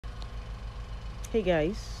Hey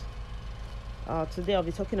guys, today I'll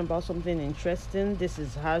be talking about something interesting. This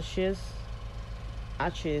is ashes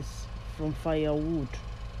from firewood.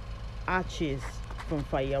 Ashes from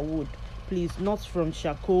firewood. Please, not from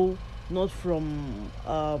charcoal, not from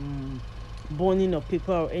burning of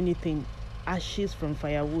paper or anything. Ashes from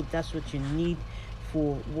firewood. That's what you need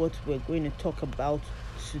for what we're going to talk about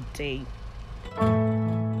today.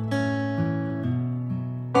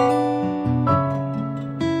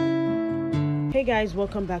 Hey guys,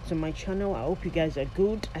 welcome back to my channel. I hope you guys are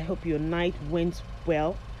good. I hope your night went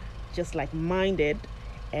well, just like mine did,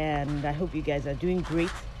 and I hope you guys are doing great.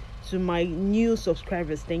 To my new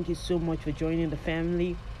subscribers, thank you so much for joining the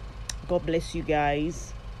family. God bless you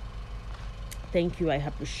guys. Thank you. I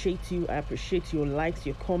appreciate you. I appreciate your likes,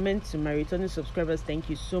 your comments. To my returning subscribers, thank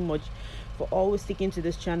you so much for always sticking to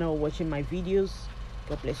this channel, watching my videos.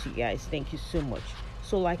 God bless you guys. Thank you so much.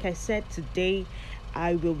 So like I said, today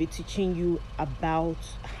I will be teaching you about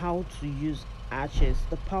how to use ashes,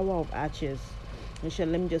 the power of ashes. Let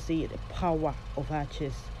me just say it, the power of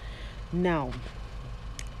ashes. Now,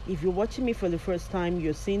 if you're watching me for the first time,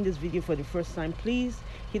 you're seeing this video for the first time, please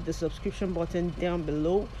hit the subscription button down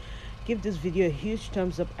below. Give this video a huge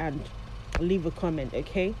thumbs up and leave a comment,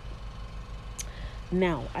 okay?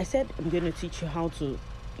 Now, I said I'm going to teach you how to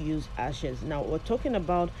use ashes. Now, we're talking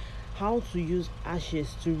about how to use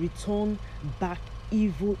ashes to return back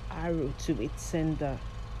evil arrow to its sender.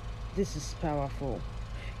 This is powerful.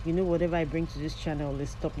 You know, whatever I bring to this channel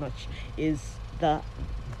is top notch, is the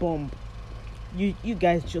bomb. You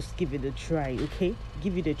guys just give it a try, okay?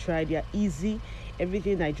 Give it a try. They are easy.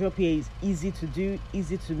 Everything I drop here is easy to do,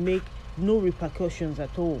 easy to make, no repercussions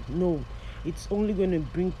at all. No, it's only going to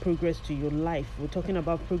bring progress to your life. We're talking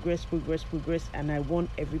about progress, and I want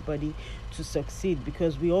everybody to succeed,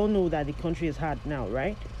 because we all know that the country is hard now,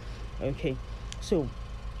 right? Okay, so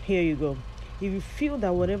here you go. If you feel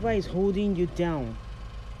that whatever is holding you down,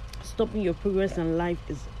 stopping your progress in life,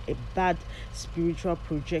 is a bad spiritual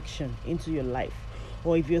projection into your life,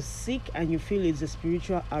 or if you're sick and you feel it's a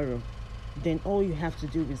spiritual arrow, then all you have to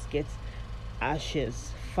do is get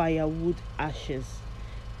ashes, firewood ashes.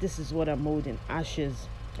 This is what I'm holding, ashes.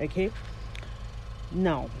 Okay,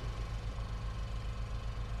 now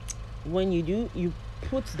when you do, you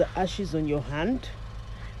put the ashes on your hand,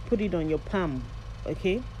 put it on your palm.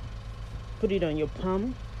 Okay, put it on your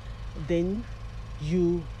palm, then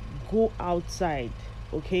you go outside.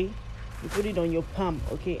 Okay, you put it on your palm.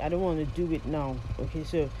 Okay, I don't want to do it now. Okay,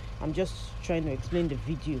 so I'm just trying to explain the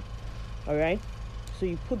video. All right, so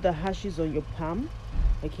you put the ashes on your palm.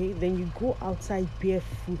 Okay, then you go outside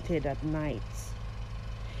barefooted at night.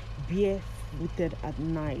 Barefooted at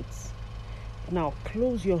night. Now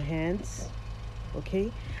close your hands,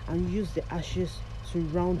 okay, and use the ashes to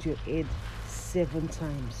round your head 7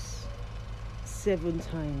 times. 7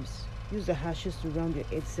 times. Use the ashes to round your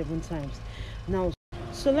head 7 times. Now,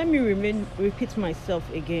 so let me repeat myself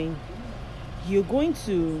again. You're going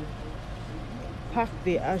to pack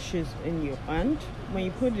the ashes in your hand. When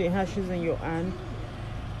you put the ashes in your hand,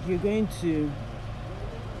 you're going to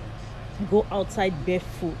go outside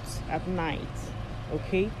barefoot at night.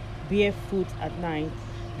 Okay, barefoot at night.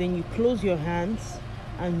 Then you close your hands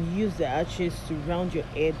and use the ashes to round your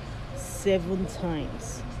head 7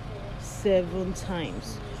 times. 7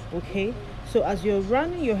 times. Okay, so as you're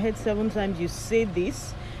rounding your head 7 times, you say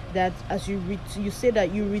this, that as you say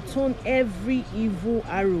that you return every evil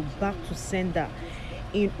arrow back to sender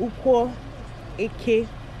in Ukwo, Eke,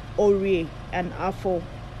 Ore, and Afo.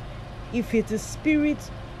 If it is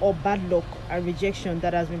spirit or bad luck and rejection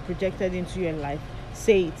that has been projected into your life,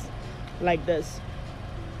 say it like this.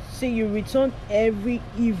 Say you return every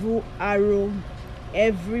evil arrow,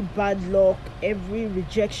 every bad luck, every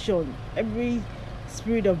rejection, every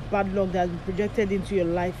spirit of bad luck that has been projected into your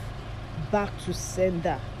life back to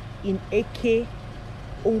sender in Eke,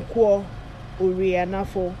 Unkwo,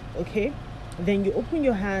 Urianafo. Okay, then you open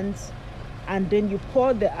your hands and then you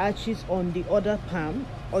pour the ashes on the other palm,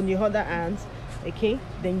 on your other hands. Okay,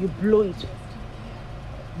 then you blow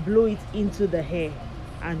it into the air,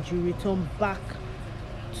 and you return back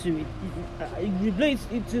to it. You blow it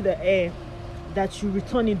into the air, that you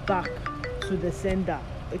return it back to the sender.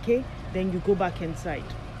 Okay, then you go back inside.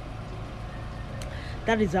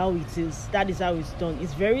 That is how it is. That is how it's done.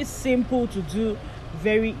 It's very simple to do,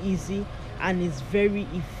 very easy, and it's very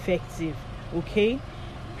effective. Okay,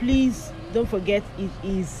 please don't forget, it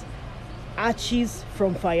is ashes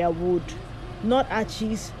from firewood, not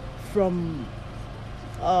ashes from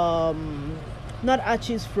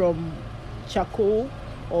charcoal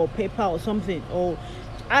or paper or something, or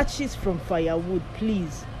ashes from firewood,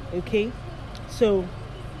 please. Okay, so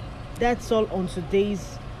that's all on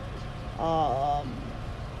today's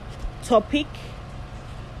topic.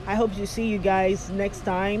 I hope to see you guys next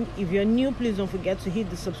time. If you're new, please don't forget to hit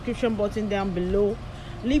the subscription button down below,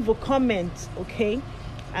 leave a comment, okay,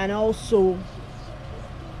 and also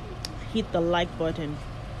hit the like button.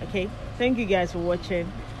 Okay, thank you guys for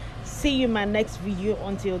watching. See you in my next video.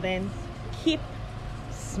 Until then, keep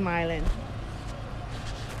smiling.